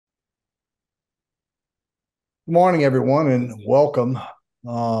Good morning, everyone, and welcome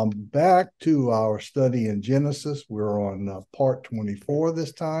back to our study in Genesis. We're on part 24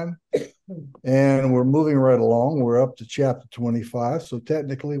 this time, and we're moving right along. We're up to chapter 25, so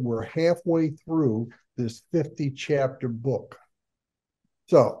technically we're halfway through this 50-chapter book.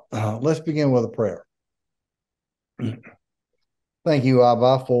 So let's begin with a prayer. Thank you,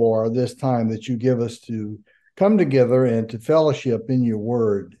 Abba, for this time that you give us to come together and to fellowship in your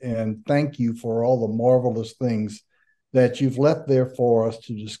word. And thank you for all the marvelous things that you've left there for us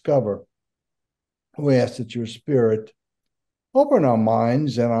to discover. We ask that your Spirit open our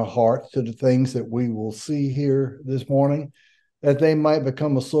minds and our hearts to the things that we will see here this morning, that they might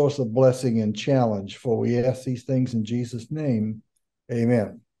become a source of blessing and challenge. For we ask these things in Jesus' name.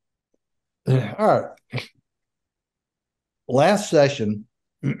 Amen. All right. Last session,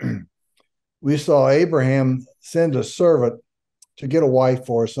 we saw Abraham send a servant to get a wife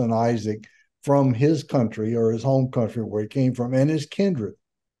for his son Isaac from his country, or his home country where he came from, and his kindred.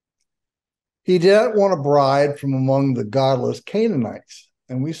 He didn't want a bride from among the godless Canaanites.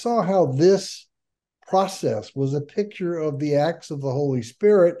 And we saw how this process was a picture of the acts of the Holy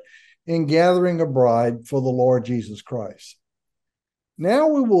Spirit in gathering a bride for the Lord Jesus Christ. Now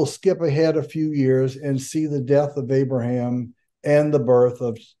we will skip ahead a few years and see the death of Abraham and the birth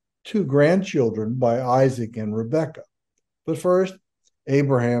of two grandchildren by Isaac and Rebekah. But first,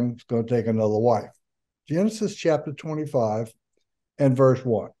 Abraham's going to take another wife. Genesis chapter 25 and verse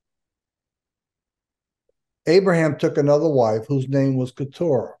 1. Abraham took another wife whose name was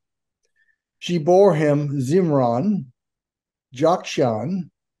Keturah. She bore him Zimran,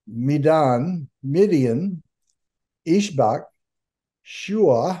 Jokshan, Midan, Midian, Ishbak,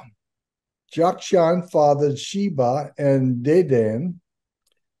 Shua. Jokshan fathered Sheba and Dedan.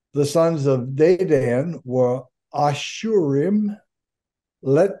 The sons of Dedan were Ashurim,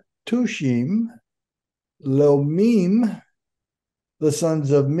 Letushim, Lomim. The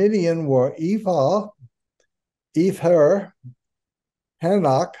sons of Midian were Ephah, Epher,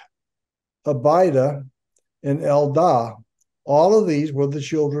 Hanok, Abida, and Eldah. All of these were the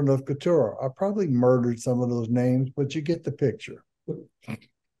children of Keturah. I probably murdered some of those names, but you get the picture. The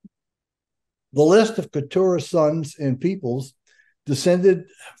list of Keturah's sons and peoples descended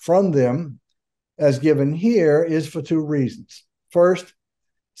from them, as given here, is for two reasons. First,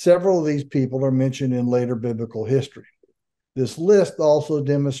 several of these people are mentioned in later biblical history. This list also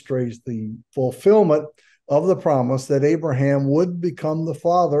demonstrates the fulfillment of the promise that Abraham would become the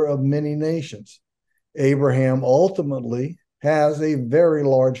father of many nations. Abraham ultimately has a very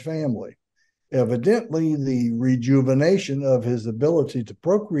large family. Evidently, the rejuvenation of his ability to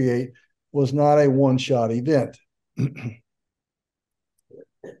procreate was not a one-shot event.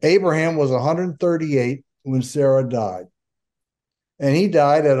 Abraham was 138 when Sarah died. And he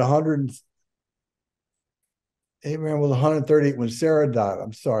died at 100. Abraham was 138 when Sarah died.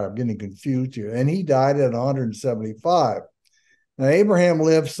 I'm sorry, I'm getting confused here. And he died at 175. Now, Abraham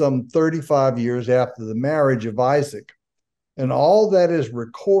lived some 35 years after the marriage of Isaac. And all that is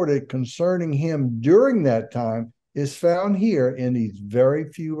recorded concerning him during that time is found here in these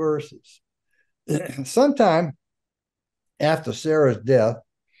very few verses. Sometime after Sarah's death,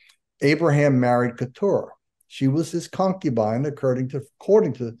 Abraham married Keturah. She was his concubine, according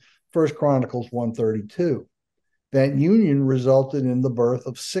to 1 Chronicles 132. That union resulted in the birth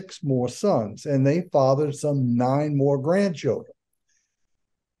of 6 more sons, and they fathered some 9 more grandchildren.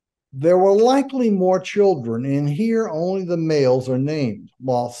 There were likely more children, and here only the males are named,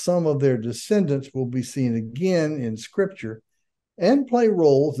 while some of their descendants will be seen again in Scripture and play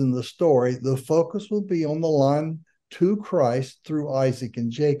roles in the story. The focus will be on the line to Christ through Isaac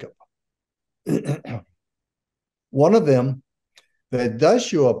and Jacob. One of them that does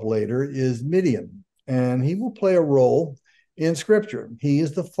show up later is Midian, and he will play a role in Scripture. He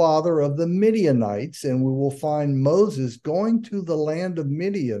is the father of the Midianites, and we will find Moses going to the land of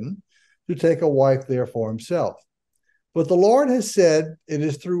Midian to take a wife there for himself. But the Lord has said it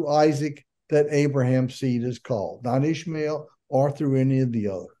is through Isaac that Abraham's seed is called, not Ishmael or through any of the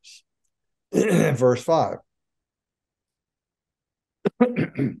others. Verse 5.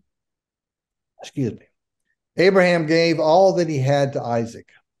 Excuse me. Abraham gave all that he had to Isaac,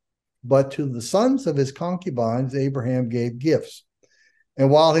 but to the sons of his concubines, Abraham gave gifts. And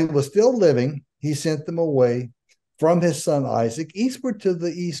while he was still living, he sent them away from his son Isaac eastward to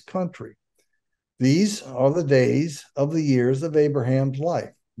the east country. These are the days of the years of Abraham's life,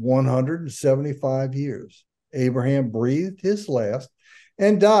 175 years. Abraham breathed his last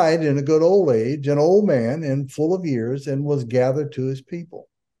and died in a good old age, an old man and full of years, and was gathered to his people.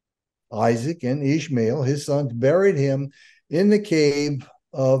 Isaac and Ishmael, his sons, buried him in the cave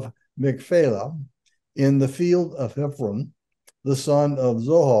of Machpelah, in the field of Ephron, the son of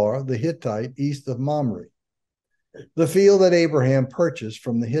Zohar the Hittite, east of Mamre, the field that Abraham purchased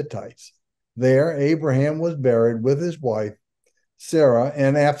from the Hittites. There, Abraham was buried with his wife, Sarah,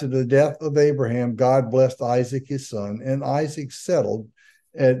 and after the death of Abraham, God blessed Isaac, his son, and Isaac settled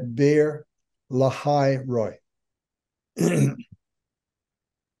at Beer Lahai Roi.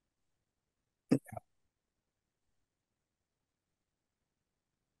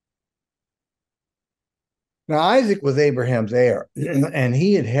 Now, Isaac was Abraham's heir, and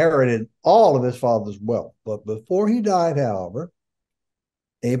he inherited all of his father's wealth. But before he died, however,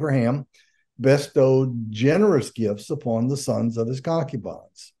 Abraham bestowed generous gifts upon the sons of his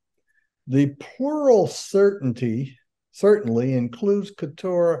concubines. The plural certainly includes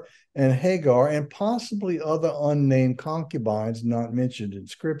Keturah and Hagar and possibly other unnamed concubines not mentioned in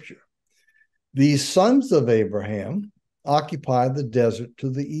Scripture. These sons of Abraham occupied the desert to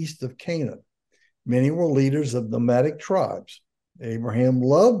the east of Canaan. Many were leaders of nomadic tribes. Abraham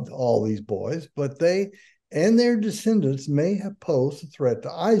loved all these boys, but they and their descendants may have posed a threat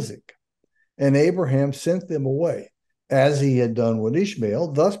to Isaac, and Abraham sent them away, as he had done with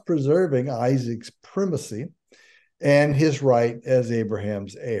Ishmael, thus preserving Isaac's primacy and his right as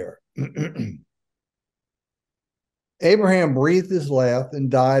Abraham's heir. Abraham breathed his last and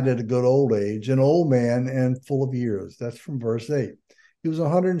died at a good old age, an old man and full of years. That's from verse 8. He was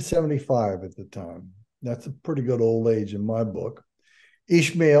 175 at the time. That's a pretty good old age in my book.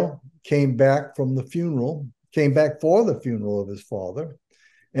 Ishmael came back for the funeral of his father,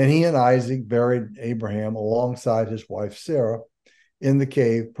 and he and Isaac buried Abraham alongside his wife Sarah in the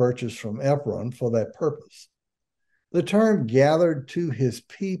cave purchased from Ephron for that purpose. The term gathered to his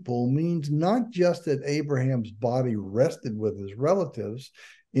people means not just that Abraham's body rested with his relatives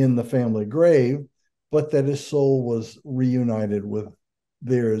in the family grave, but that his soul was reunited with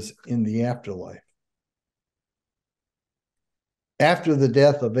theirs in the afterlife. After the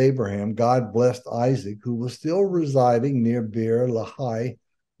death of Abraham, God blessed Isaac, who was still residing near Beer Lahai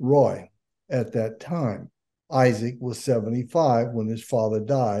Roi at that time. Isaac was 75 when his father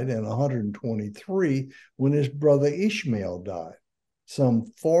died and 123 when his brother Ishmael died. Some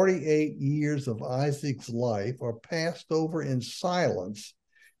 48 years of Isaac's life are passed over in silence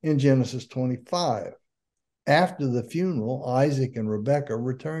in Genesis 25. After the funeral, Isaac and Rebekah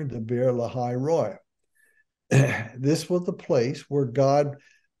returned to Beer Lahai Roi. This was the place where God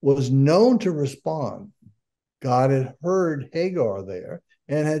was known to respond. God had heard Hagar there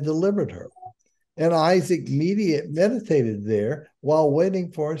and had delivered her. And Isaac meditated there while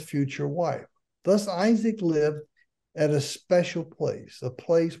waiting for his future wife. Thus, Isaac lived at a special place, a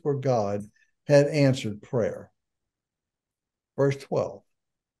place where God had answered prayer. Verse 12.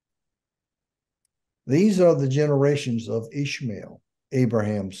 These are the generations of Ishmael,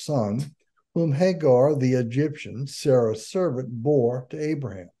 Abraham's son, whom Hagar the Egyptian, Sarah's servant, bore to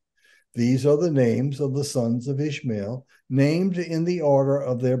Abraham. These are the names of the sons of Ishmael, named in the order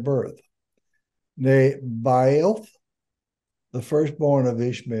of their birth. Nebaioth, the firstborn of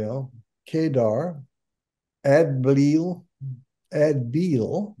Ishmael, Kedar, Adbeel,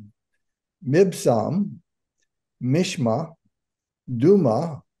 Mibsam, Mishma,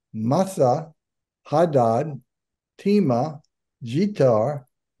 Duma, Massa, Hadad, Tema, Jitar,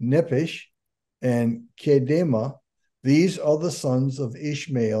 Nephish, and Kedema. These are the sons of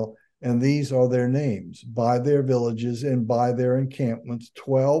Ishmael, and these are their names, by their villages and by their encampments,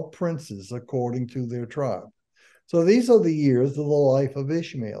 12 princes according to their tribe. So these are the years of the life of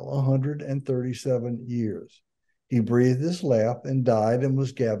Ishmael, 137 years. He breathed his last and died and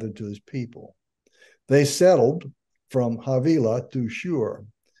was gathered to his people. They settled from Havilah to Shur,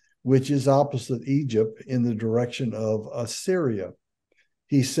 which is opposite Egypt in the direction of Assyria.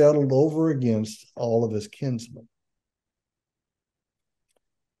 He settled over against all of his kinsmen.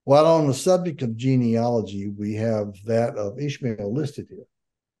 While on the subject of genealogy, we have that of Ishmael listed here.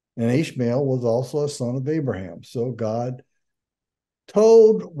 And Ishmael was also a son of Abraham. So God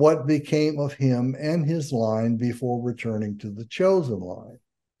told what became of him and his line before returning to the chosen line,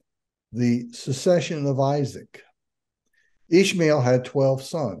 the succession of Isaac. Ishmael had 12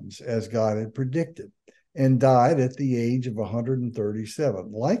 sons, as God had predicted, and died at the age of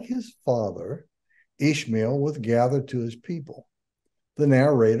 137. Like his father, Ishmael was gathered to his people. The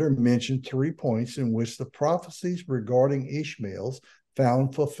narrator mentioned 3 points in which the prophecies regarding Ishmael's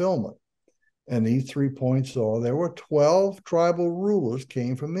found fulfillment. And these 3 points are there were 12 tribal rulers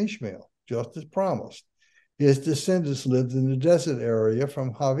came from Ishmael, just as promised. His descendants lived in the desert area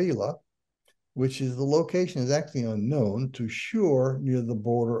from Havilah, which is the location is actually unknown, to Shur near the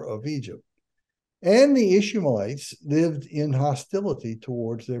border of Egypt. And the Ishmaelites lived in hostility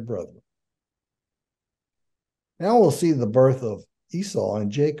towards their brethren. Now we'll see the birth of Esau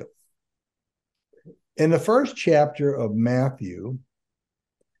and Jacob. In the first chapter of Matthew,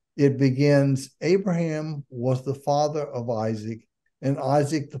 it begins, Abraham was the father of Isaac, and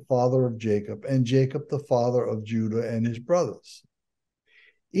Isaac the father of Jacob, and Jacob the father of Judah and his brothers.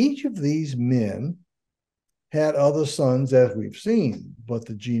 Each of these men had other sons, as we've seen, but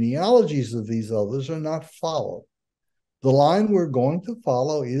the genealogies of these others are not followed. The line we're going to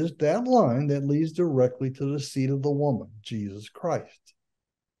follow is that line that leads directly to the seed of the woman, Jesus Christ.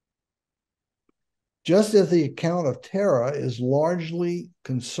 Just as the account of Terah is largely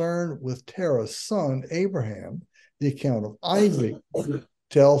concerned with Terah's son, Abraham, the account of Isaac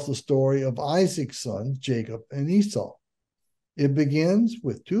tells the story of Isaac's sons, Jacob and Esau. It begins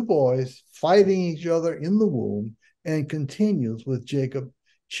with two boys fighting each other in the womb and continues with Jacob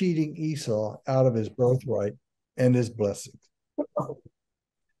cheating Esau out of his birthright and his blessings.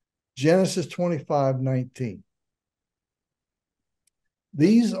 Genesis 25:19.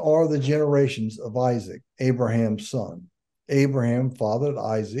 These are the generations of Isaac, Abraham's son. Abraham fathered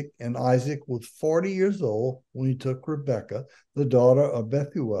Isaac, and Isaac was 40 years old when he took Rebekah, the daughter of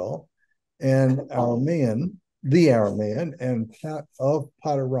Bethuel, and the Aramean, and of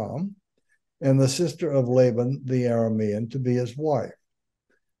Paddan, and the sister of Laban, the Aramean, to be his wife.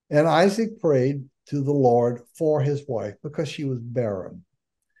 And Isaac prayed to the Lord for his wife because she was barren.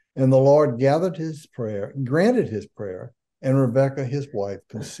 And the Lord granted his prayer, and Rebekah, his wife,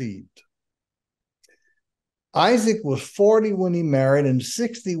 conceived. Isaac was 40 when he married and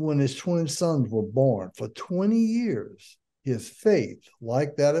 60 when his twin sons were born. For 20 years, his faith,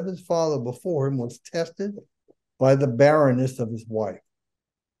 like that of his father before him, was tested by the barrenness of his wife.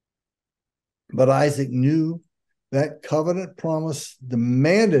 But Isaac knew that covenant promise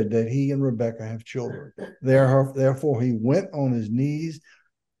demanded that he and Rebekah have children. Therefore, he went on his knees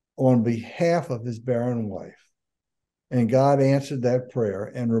on behalf of his barren wife. And God answered that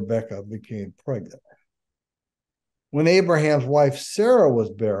prayer, and Rebekah became pregnant. When Abraham's wife Sarah was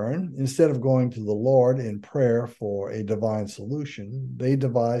barren, instead of going to the Lord in prayer for a divine solution, they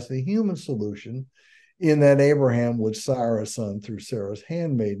devised a human solution in that Abraham would sire a son through Sarah's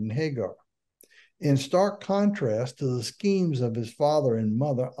handmaiden Hagar. In stark contrast to the schemes of his father and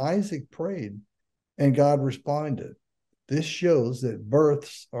mother, Isaac prayed, and God responded. This shows that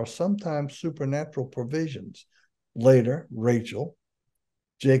births are sometimes supernatural provisions. Later, Rachel,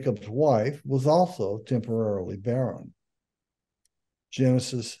 Jacob's wife, was also temporarily barren.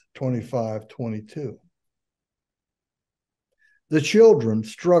 Genesis 25:22. The children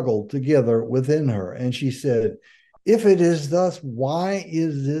struggled together within her, and she said, "If it is thus, why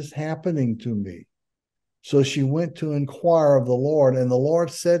is this happening to me?" So she went to inquire of the Lord, and the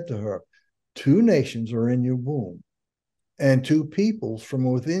Lord said to her, "Two nations are in your womb, and two peoples from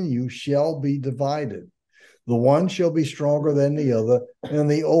within you shall be divided. The one shall be stronger than the other, and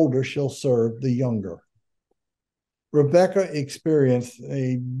the older shall serve the younger." Rebekah experienced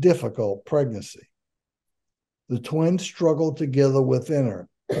a difficult pregnancy. The twins struggled together within her.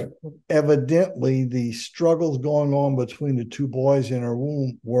 Evidently, the struggles going on between the two boys in her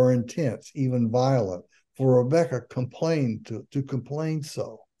womb were intense, even violent, for Rebekah complained to complain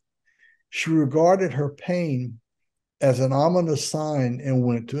so. She regarded her pain as an ominous sign and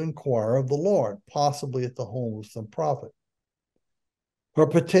went to inquire of the Lord, possibly at the home of some prophet. Her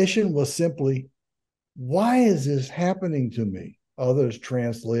petition was simply, "Why is this happening to me?" Others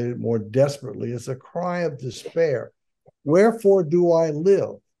translate it more desperately as a cry of despair. "Wherefore do I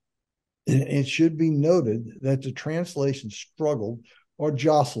live?" It should be noted that the translation struggled or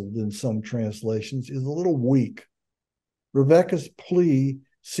jostled in some translations is a little weak. Rebekah's plea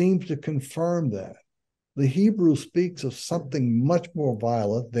seems to confirm that. The Hebrew speaks of something much more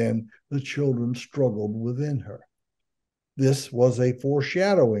violent than the children struggled within her. This was a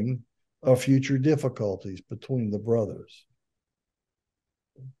foreshadowing of future difficulties between the brothers.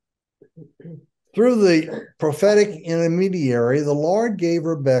 Through the prophetic intermediary, the Lord gave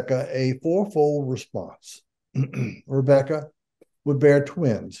Rebekah a fourfold response. Rebekah would bear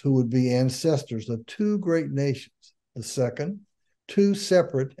twins who would be ancestors of two great nations. The second, two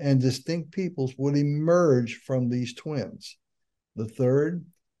separate and distinct peoples would emerge from these twins. The third,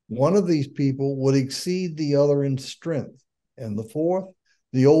 one of these people would exceed the other in strength. And the fourth,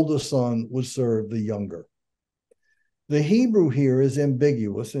 the older son would serve the younger. The Hebrew here is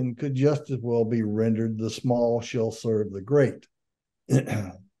ambiguous and could just as well be rendered, "the small shall serve the great."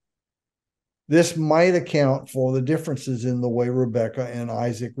 This might account for the differences in the way Rebekah and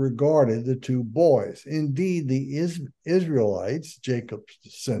Isaac regarded the two boys. Indeed, the Israelites, Jacob's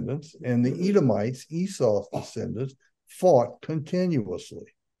descendants, and the Edomites, Esau's descendants, fought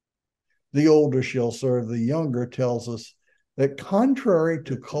continuously. the older shall serve the younger tells us that contrary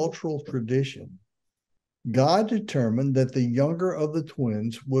to cultural tradition, God determined that the younger of the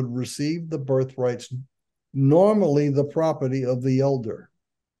twins would receive the birthrights, normally the property of the elder.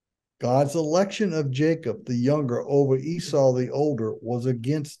 God's election of Jacob, the younger, over Esau, the older, was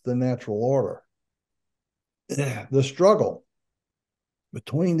against the natural order. The struggle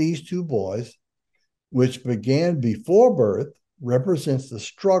between these two boys, which began before birth, represents the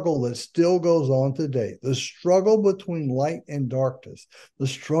struggle that still goes on today. The struggle between light and darkness, the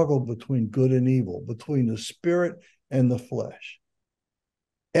struggle between good and evil, between the spirit and the flesh.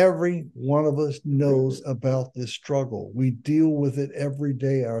 Every one of us knows about this struggle. We deal with it every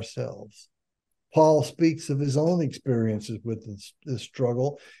day ourselves. Paul speaks of his own experiences with this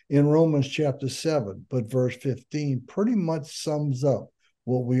struggle in Romans chapter 7, but verse 15 pretty much sums up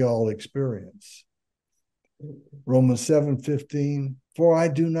what we all experience. Romans 7:15, for I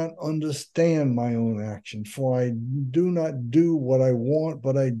do not understand my own actions, for I do not do what I want,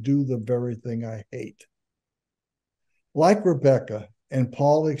 but I do the very thing I hate. Like Rebecca and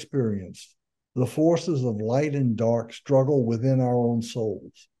Paul experienced, the forces of light and dark struggle within our own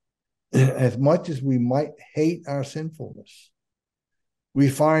souls. As much as we might hate our sinfulness, we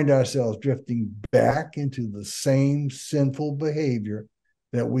find ourselves drifting back into the same sinful behavior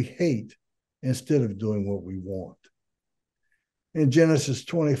that we hate instead of doing what we want. In Genesis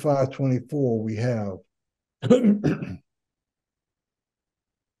 25:24, we have,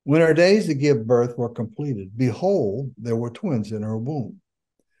 when her days to give birth were completed, behold, there were twins in her womb.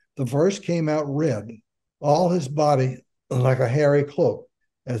 The first came out red, all his body like a hairy cloak,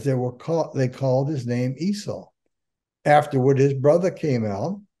 as they called his name Esau. Afterward, his brother came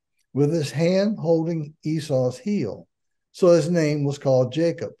out with his hand holding Esau's heel. So his name was called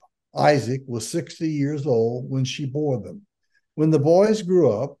Jacob. Isaac was 60 years old when she bore them. When the boys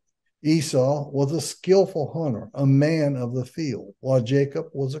grew up, Esau was a skillful hunter, a man of the field, while Jacob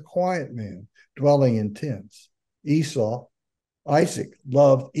was a quiet man, dwelling in tents. Isaac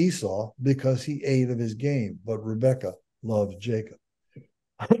loved Esau because he ate of his game, but Rebekah loved Jacob.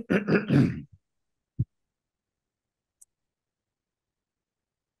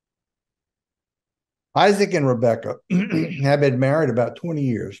 Isaac and Rebekah had been married about 20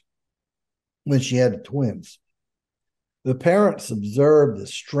 years when she had twins. The parents observed the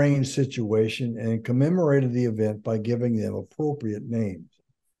strange situation and commemorated the event by giving them appropriate names.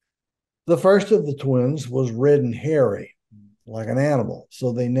 The first of the twins was red and hairy, like an animal,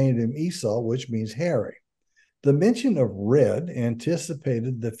 so they named him Esau, which means hairy. The mention of red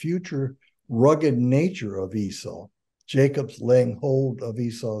anticipated the future rugged nature of Esau. Jacob's laying hold of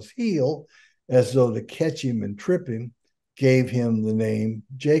Esau's heel as though to catch him and trip him gave him the name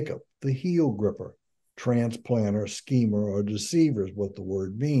Jacob, the heel gripper, transplanter, schemer, or deceiver is what the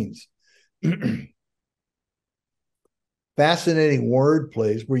word means. Fascinating word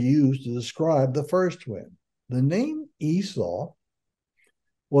plays were used to describe the first twin. The name Esau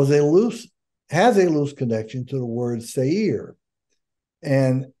has a loose connection to the word Seir,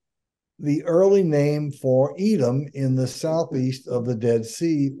 and the early name for Edom in the southeast of the Dead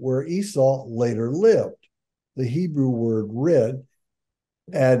Sea, where Esau later lived. The Hebrew word red,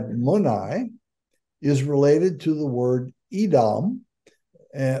 Admonai, is related to the word Edom,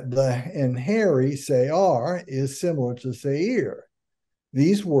 and hairy, Seir, is similar to Seir.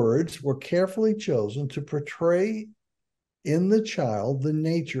 These words were carefully chosen to portray in the child the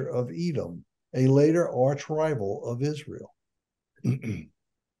nature of Edom, a later arch rival of Israel.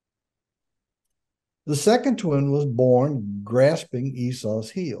 The second twin was born grasping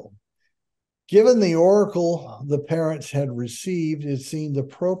Esau's heel. Given the oracle the parents had received, it seemed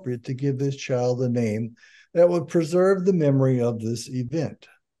appropriate to give this child a name that would preserve the memory of this event.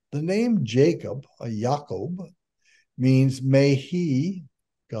 The name Jacob, a Jacob, means may he,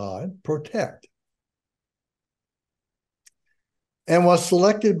 God, protect, and was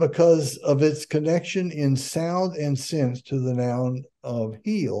selected because of its connection in sound and sense to the noun of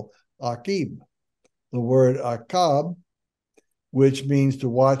heel, akib. The word akab, which means to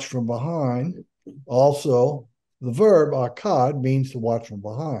watch from behind, also the verb akad means to watch from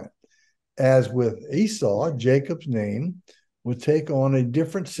behind. As with Esau, Jacob's name would take on a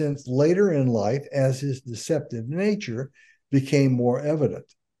different sense later in life as his deceptive nature became more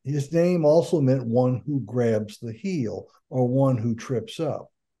evident. His name also meant one who grabs the heel or one who trips up.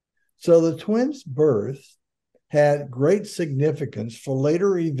 So the twins' birth had great significance for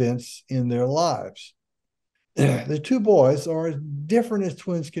later events in their lives. The two boys are as different as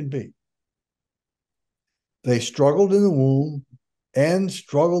twins can be. They struggled in the womb and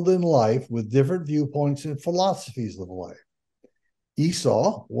struggled in life with different viewpoints and philosophies of life.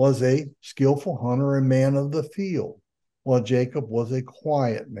 Esau was a skillful hunter and man of the field, while Jacob was a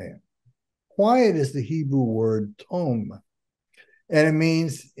quiet man. Quiet is the Hebrew word tom, and it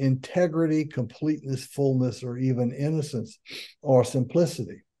means integrity, completeness, fullness, or even innocence or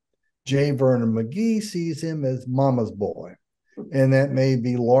simplicity. J. Vernon McGee sees him as mama's boy, and that may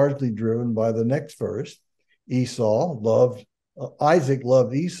be largely driven by the next verse. Isaac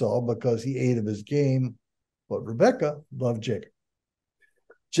loved Esau because he ate of his game, but Rebekah loved Jacob.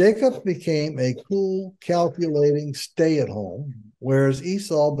 Jacob became a cool, calculating stay-at-home, whereas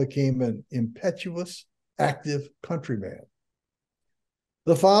Esau became an impetuous, active countryman.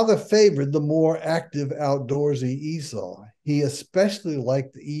 The father favored the more active, outdoorsy Esau. He especially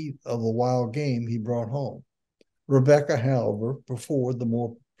liked to eat of the wild game he brought home. Rebekah, however, preferred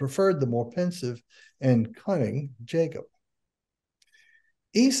the more pensive and cunning Jacob.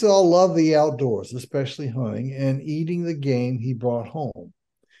 Esau loved the outdoors, especially hunting and eating the game he brought home.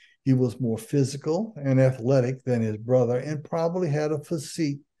 He was more physical and athletic than his brother and probably had a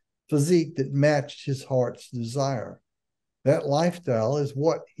physique that matched his heart's desire. That lifestyle is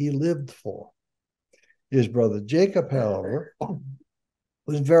what he lived for. His brother Jacob, however,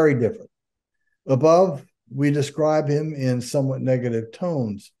 was very different. Above, we describe him in somewhat negative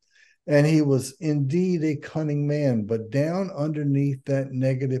tones, and he was indeed a cunning man, but down underneath that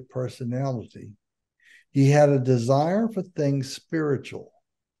negative personality, he had a desire for things spiritual.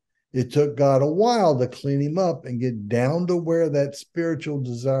 It took God a while to clean him up and get down to where that spiritual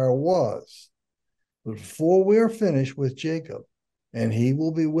desire was. But before we are finished with Jacob, and he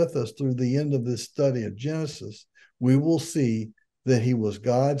will be with us through the end of this study of Genesis, we will see that he was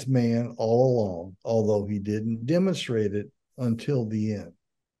God's man all along, although he didn't demonstrate it until the end.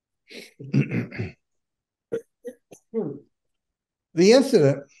 The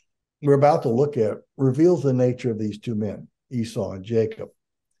incident we're about to look at reveals the nature of these two men, Esau and Jacob.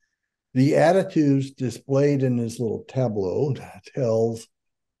 The attitudes displayed in this little tableau tells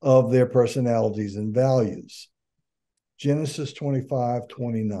of their personalities and values. Genesis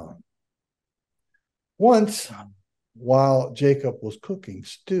 25:29. Once, while Jacob was cooking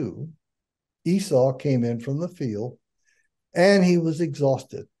stew, Esau came in from the field, and he was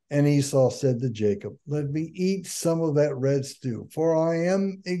exhausted. And Esau said to Jacob, "Let me eat some of that red stew, for I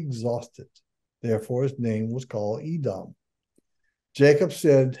am exhausted." Therefore, his name was called Edom. Jacob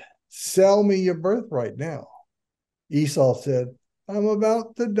said, "Sell me your birthright now." Esau said, "I'm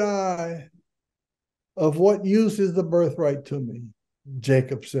about to die. Of what use is the birthright to me?"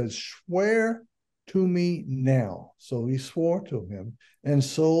 Jacob said, "Swear to me now." So he swore to him and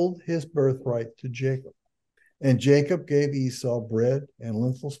sold his birthright to Jacob. And Jacob gave Esau bread and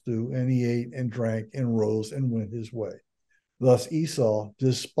lentil stew, and he ate and drank and rose and went his way. Thus Esau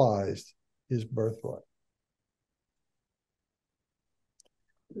despised his birthright.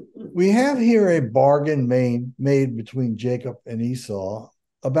 We have here a bargain made between Jacob and Esau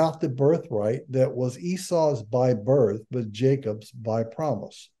about the birthright that was Esau's by birth, but Jacob's by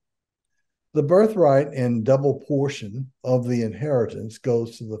promise. The birthright and double portion of the inheritance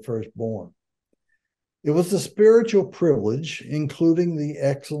goes to the firstborn. It was a spiritual privilege, including the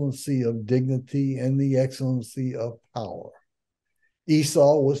excellency of dignity and the excellency of power.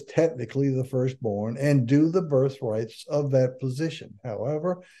 Esau was technically the firstborn and due the birthrights of that position.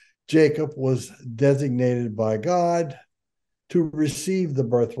 However, Jacob was designated by God to receive the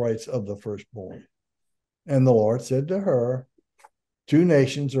birthrights of the firstborn. And the Lord said to her, "Two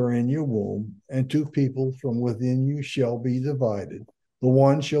nations are in your womb, and two peoples from within you shall be divided. The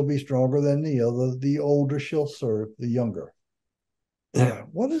one shall be stronger than the other. The older shall serve the younger."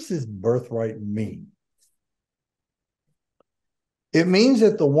 What does this birthright mean? It means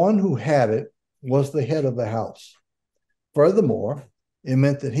that the one who had it was the head of the house. Furthermore, it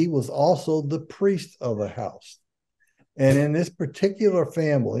meant that he was also the priest of the house. And in this particular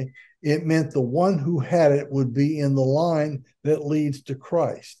family, it meant the one who had it would be in the line that leads to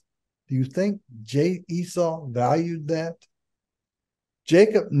Christ. Do you think Esau valued that?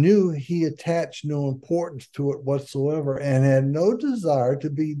 Jacob knew he attached no importance to it whatsoever and had no desire to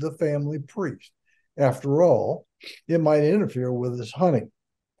be the family priest. After all, it might interfere with his hunting.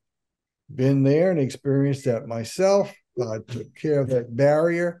 Been there and experienced that myself. God took care of that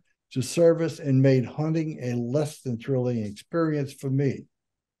barrier to service and made hunting a less than thrilling experience for me.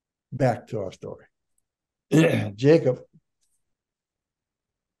 Back to our story. Jacob,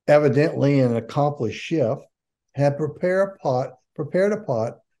 evidently an accomplished chef, had prepared a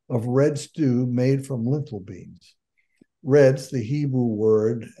pot of red stew made from lentil beans. Red's the Hebrew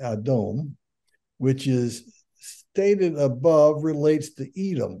word Adom, which is stated above relates to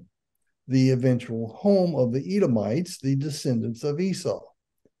Edom. the eventual home of the Edomites, the descendants of Esau.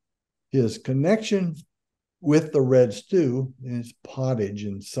 His connection with the red stew, his pottage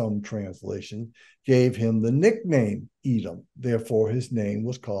in some translations, gave him the nickname Edom. Therefore, his name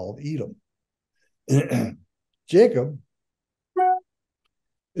was called Edom. Jacob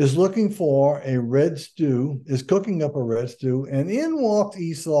is looking for a red stew, is cooking up a red stew, and in walks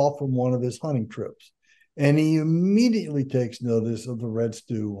Esau from one of his hunting trips. And he immediately takes notice of the red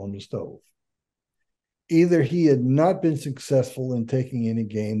stew on the stove. Either he had not been successful in taking any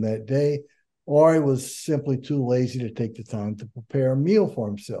game that day, or he was simply too lazy to take the time to prepare a meal for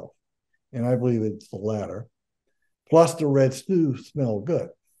himself. And I believe it's the latter. Plus, the red stew smelled good.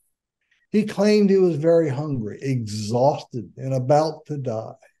 He claimed he was very hungry, exhausted, and about to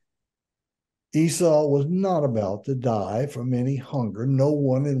die. Esau was not about to die from any hunger. No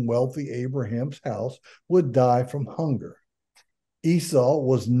one in wealthy Abraham's house would die from hunger. Esau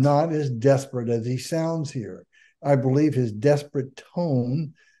was not as desperate as he sounds here. I believe his desperate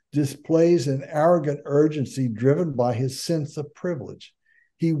tone displays an arrogant urgency driven by his sense of privilege.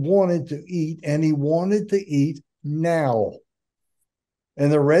 He wanted to eat, and he wanted to eat now.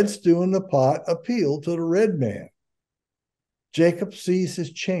 And the red stew in the pot appealed to the red man. Jacob sees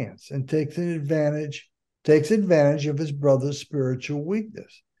his chance and takes advantage of his brother's spiritual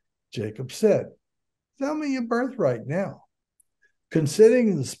weakness. Jacob said, "Tell me your birthright now."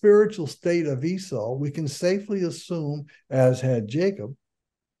 Considering the spiritual state of Esau, we can safely assume, as had Jacob,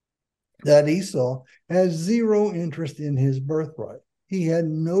 that Esau has zero interest in his birthright. He had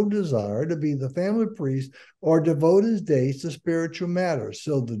no desire to be the family priest or devote his days to spiritual matters.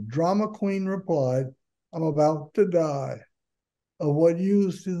 So the drama queen replied, "I'm about to die. Of what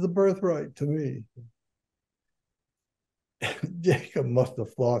use is the birthright to me?" Jacob must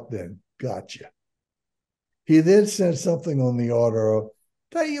have thought then, "Gotcha." He then said something on the order of,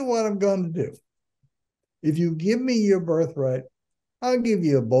 "Tell you what I'm going to do. If you give me your birthright, I'll give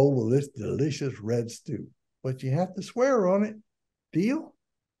you a bowl of this delicious red stew. But you have to swear on it. Deal?"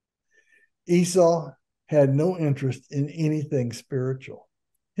 Esau had no interest in anything spiritual.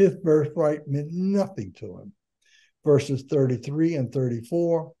 His birthright meant nothing to him. Verses 33 and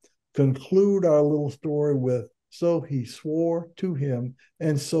 34 conclude our little story with, "So he swore to him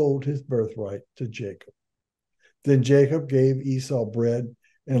and sold his birthright to Jacob." Then Jacob gave Esau bread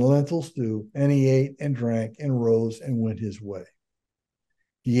and lentil stew, and he ate and drank and rose and went his way.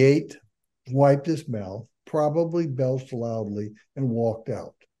 He ate, wiped his mouth, probably belched loudly, and walked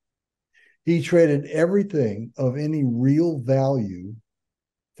out. He traded everything of any real value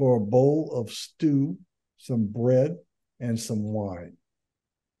for a bowl of stew, some bread, and some wine.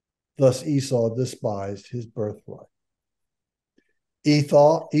 Thus Esau despised his birthright.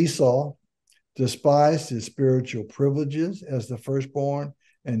 Esau despised his spiritual privileges as the firstborn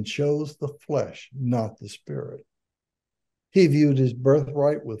and chose the flesh, not the spirit. He viewed his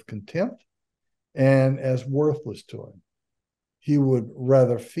birthright with contempt and as worthless to him. He would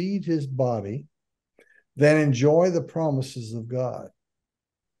rather feed his body than enjoy the promises of God.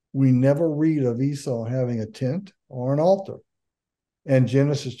 We never read of Esau having a tent or an altar. And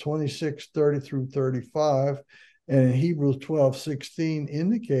Genesis 26:30 through 35 and in Hebrews 12:16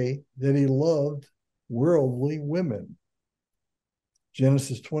 indicate that he loved worldly women.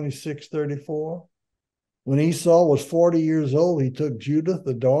 Genesis 26:34. When Esau was 40 years old, he took Judith,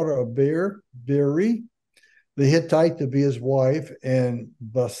 the daughter of Beeri, the Hittite, to be his wife, and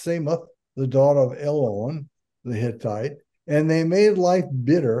Basemath, the daughter of Elon, the Hittite, and they made life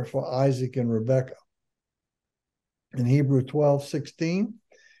bitter for Isaac and Rebekah. In Hebrews 12:16,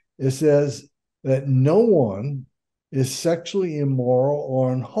 it says that no one is sexually immoral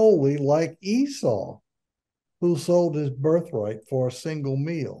or unholy like Esau, who sold his birthright for a single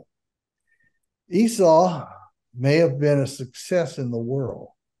meal. Esau may have been a success in the world,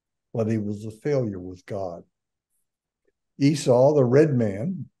 but he was a failure with God. Esau, the red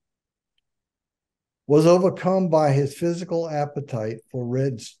man, was overcome by his physical appetite for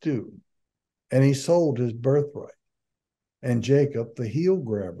red stew, and he sold his birthright. And Jacob, the heel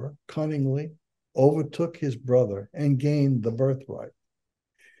grabber, cunningly overtook his brother and gained the birthright.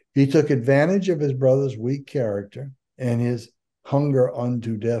 He took advantage of his brother's weak character and his hunger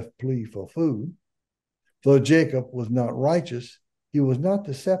unto death plea for food. Though Jacob was not righteous, he was not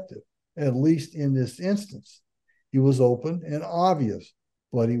deceptive, at least in this instance. He was open and obvious,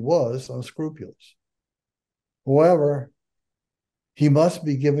 but he was unscrupulous. However, he must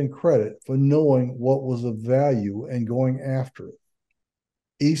be given credit for knowing what was of value and going after it.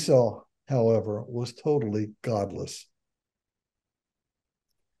 Esau, however, was totally godless.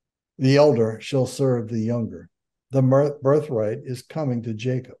 The elder shall serve the younger. The birthright is coming to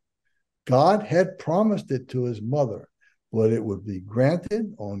Jacob. God had promised it to his mother, but it would be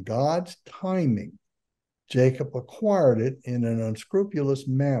granted on God's timing. Jacob acquired it in an unscrupulous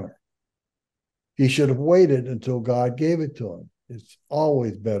manner. He should have waited until God gave it to him. It's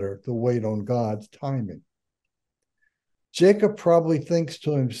always better to wait on God's timing. Jacob probably thinks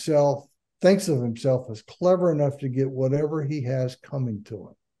of himself as clever enough to get whatever he has coming to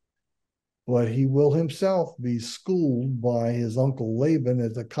him. But he will himself be schooled by his uncle Laban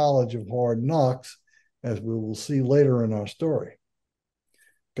at the College of Hard Knocks, as we will see later in our story.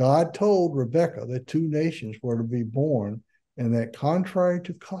 God told Rebekah that two nations were to be born, and that contrary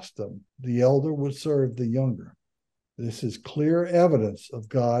to custom, the elder would serve the younger. This is clear evidence of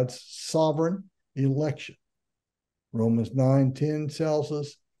God's sovereign election. Romans 9:10 tells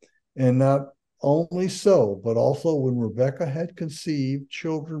us, and not only so, but also when Rebekah had conceived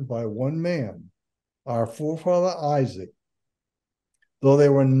children by one man, our forefather Isaac, though they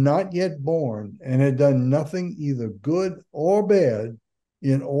were not yet born and had done nothing either good or bad,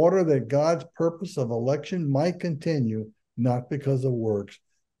 in order that God's purpose of election might continue, not because of works,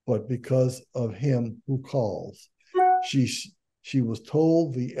 but because of him who calls. She was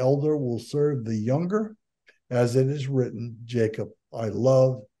told the elder will serve the younger, as it is written, Jacob I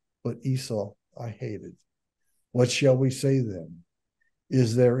loved, but Esau I hated. What shall we say then?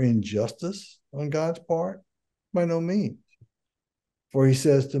 Is there injustice on God's part? By no means. For he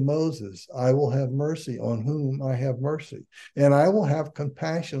says to Moses, I will have mercy on whom I have mercy, and I will have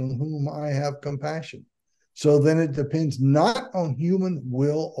compassion on whom I have compassion. So then it depends not on human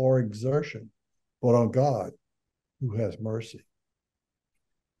will or exertion, but on God who has mercy.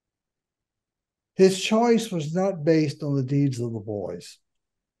 His choice was not based on the deeds of the boys.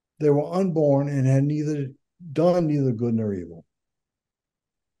 They were unborn and had done neither good nor evil.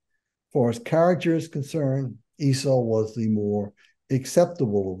 For as character is concerned, Esau was the more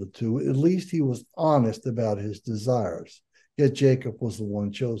acceptable of the two. At least he was honest about his desires. Yet Jacob was the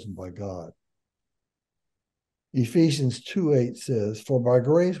one chosen by God. Ephesians 2:8 says, for by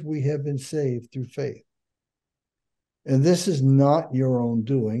grace we have been saved through faith. And this is not your own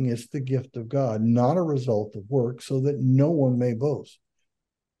doing, it's the gift of God, not a result of work, so that no one may boast.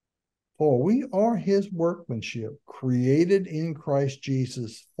 For we are his workmanship, created in Christ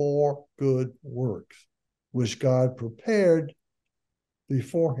Jesus for good works, which God prepared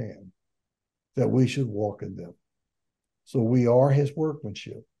beforehand that we should walk in them. So we are his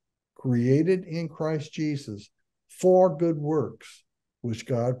workmanship, created in Christ Jesus for good works, which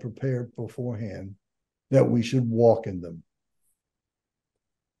God prepared beforehand that we should walk in them.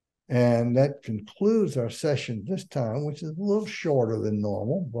 And that concludes our session this time, which is a little shorter than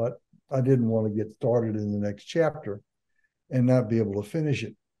normal, but I didn't want to get started in the next chapter and not be able to finish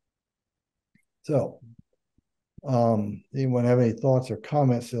it. So, anyone have any thoughts or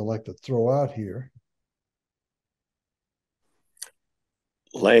comments they'd like to throw out here?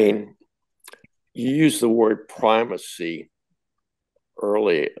 Lane, you used the word primacy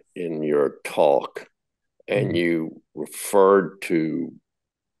early in your talk, and you referred to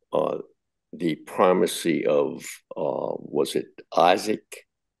the primacy of was it Isaac?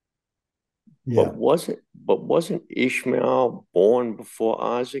 Yeah. But wasn't Ishmael born before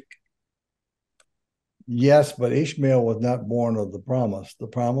Isaac? Yes, but Ishmael was not born of the promise. The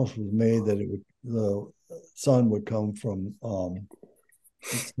promise was made that the son would come from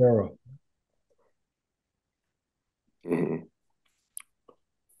Sarah. Mm-hmm.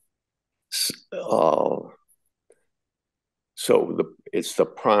 It's the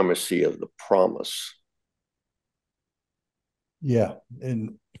primacy of the promise. Yeah,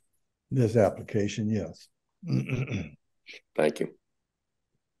 in this application, yes. Thank you.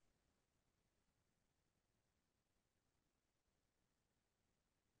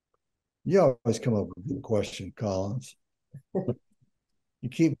 You always come up with a good question, Collins. You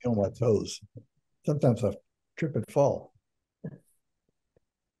keep me on my toes. Sometimes I trip and fall.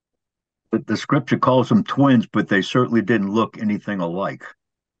 The scripture calls them twins, but they certainly didn't look anything alike.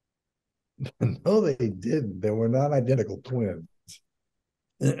 No, they didn't. They were not identical twins.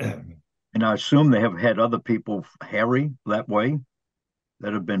 And I assume they have had other people hairy that way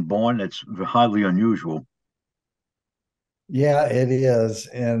that have been born. It's highly unusual. Yeah, it is.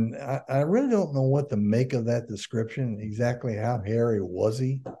 And I really don't know what to make of that description. Exactly how hairy was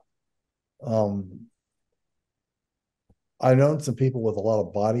he? I know some people with a lot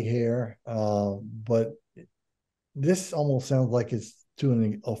of body hair, but this almost sounds like it's to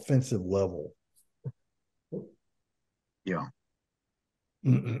an offensive level. Yeah.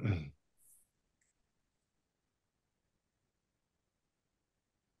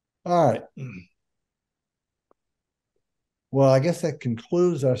 All right. Well, I guess that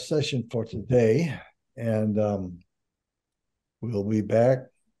concludes our session for today. And we'll be back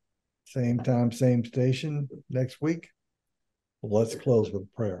same time, same station next week. Well, let's close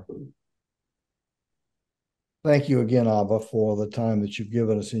with prayer. Thank you again, Abba, for the time that you've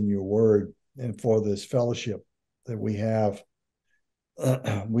given us in your word and for this fellowship that we have.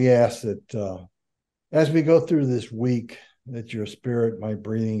 We ask that as we go through this week, that your spirit might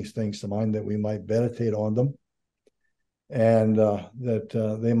bring these things to mind, that we might meditate on them, and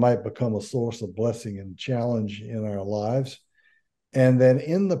that they might become a source of blessing and challenge in our lives. And that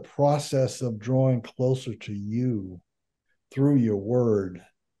in the process of drawing closer to you through your word,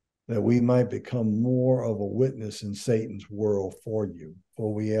 that we might become more of a witness in Satan's world for you.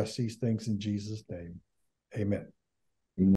 For we ask these things in Jesus' name. Amen.